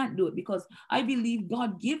you can't do it, because I believe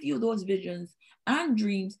God give you those visions and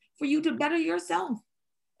dreams for you to better yourself.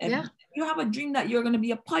 If you have a dream that you're going to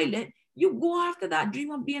be a pilot, you go after that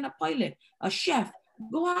dream of being a pilot, a chef.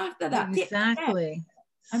 Go after that. Exactly.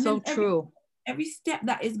 So true. Every step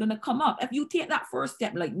that is going to come up, if you take that first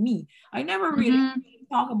step, like me, I never really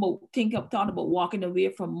thought about walking away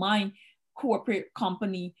from my corporate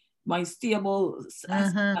company, my stable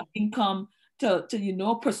income, to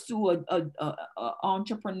pursue a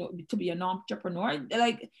entrepreneur, to be an entrepreneur.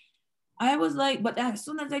 Like, I was like, but as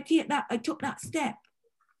soon as I took that step,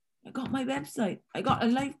 I got my website, I got a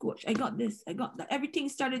life coach, I got this, I got that. Everything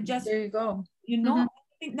started just, there you go. I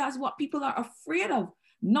think that's what people are afraid of,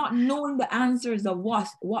 not knowing the answers of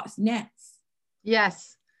what's next.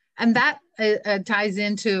 Yes. And that ties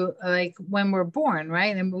into like when we're born,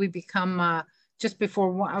 right? And we become just before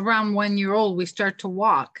around 1 year old, we start to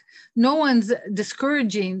walk. No one's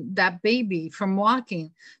discouraging that baby from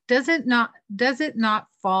walking. Does it not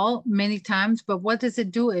fall many times? But what does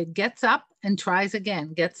it do? It gets up and tries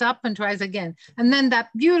again, gets up and tries again. And then that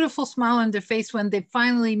beautiful smile on their face when they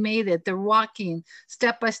finally made it, they're walking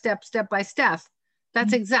step by step, step by step.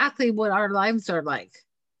 That's exactly what our lives are like.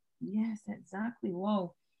 Yes, exactly.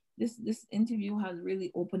 Wow. This interview has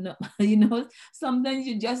really opened up. Sometimes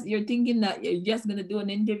you're thinking that you're just gonna do an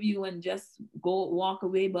interview and just go walk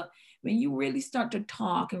away. But when you really start to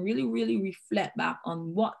talk and really, really reflect back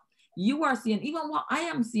on what you are seeing, even what I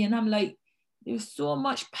am seeing, I'm like, there's so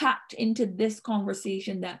much packed into this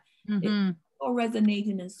conversation that it's so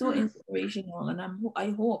resonating and so inspirational. And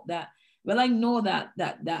I hope that, well, I know that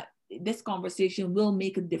this conversation will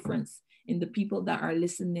make a difference in the people that are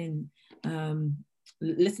listening to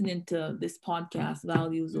this podcast,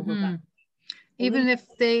 Values Over Value. Even if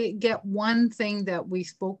they get one thing that we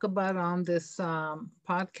spoke about on this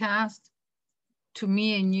podcast, to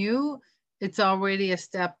me and you, it's already a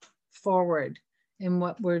step forward in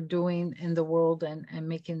what we're doing in the world and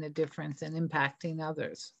making a difference and impacting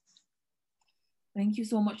others. Thank you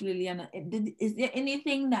so much, Liliana. Is there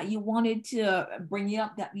anything that you wanted to bring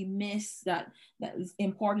up that we missed, that is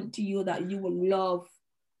important to you, that you would love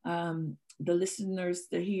the listeners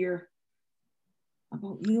to hear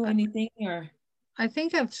about you? Anything? Or I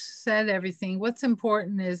think I've said everything. What's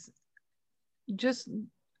important is just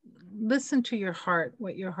listen to your heart,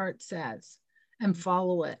 what your heart says, and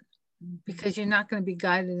follow it, because you're not going to be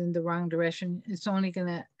guided in the wrong direction. It's only going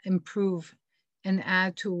to improve and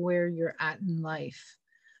add to where you're at in life.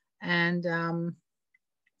 And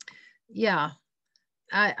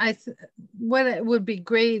what it would be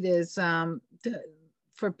great is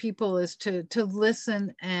for people is to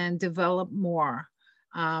listen and develop more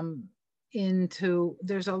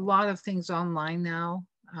there's a lot of things online now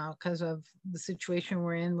because of the situation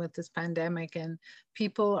we're in with this pandemic, and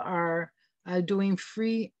people are doing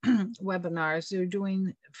free webinars. They're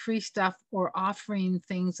doing free stuff or offering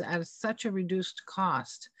things at such a reduced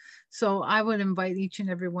cost. So I would invite each and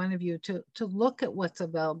every one of you to look at what's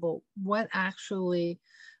available, what actually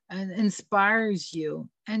inspires you,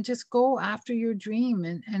 and just go after your dream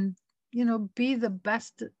and be the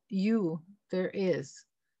best you there is.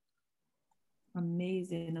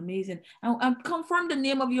 Amazing. And confirm the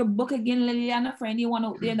name of your book again, Liliana, for anyone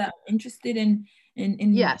out there that's interested in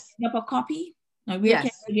yes, up a copy. And where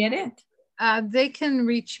can they get it? They can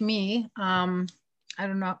reach me. I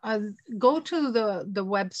don't know. Go to the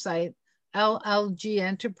website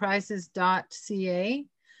llgenterprises.ca,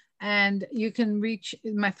 and you can reach.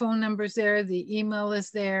 My phone number's there. The email is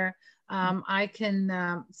there. I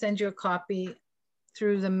can send you a copy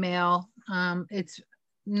through the mail. It's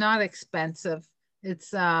not expensive.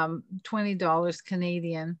 It's $20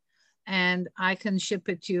 Canadian, and I can ship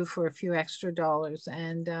it to you for a few extra dollars.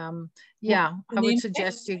 And yeah, I would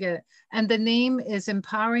suggest you get it. And the name is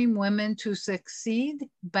Empowering Women to Succeed,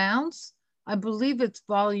 Bounce. I believe it's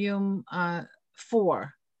volume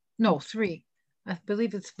 4. No, 3. I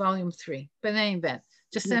believe it's volume 3. But in any event,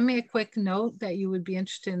 just send me a quick note that you would be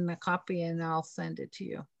interested in a copy, and I'll send it to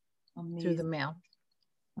you through the mail.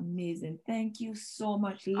 Amazing. Thank you so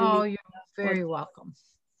much, Lily. Oh, you're very welcome.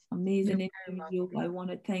 Amazing interview. I want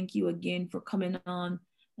to thank you again for coming on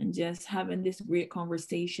and just having this great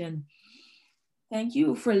conversation. Thank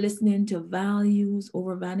you for listening to Values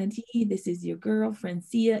Over Vanity. This is your girl,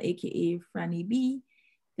 Francia, aka Franny B.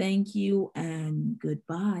 Thank you and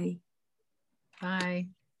goodbye. Bye.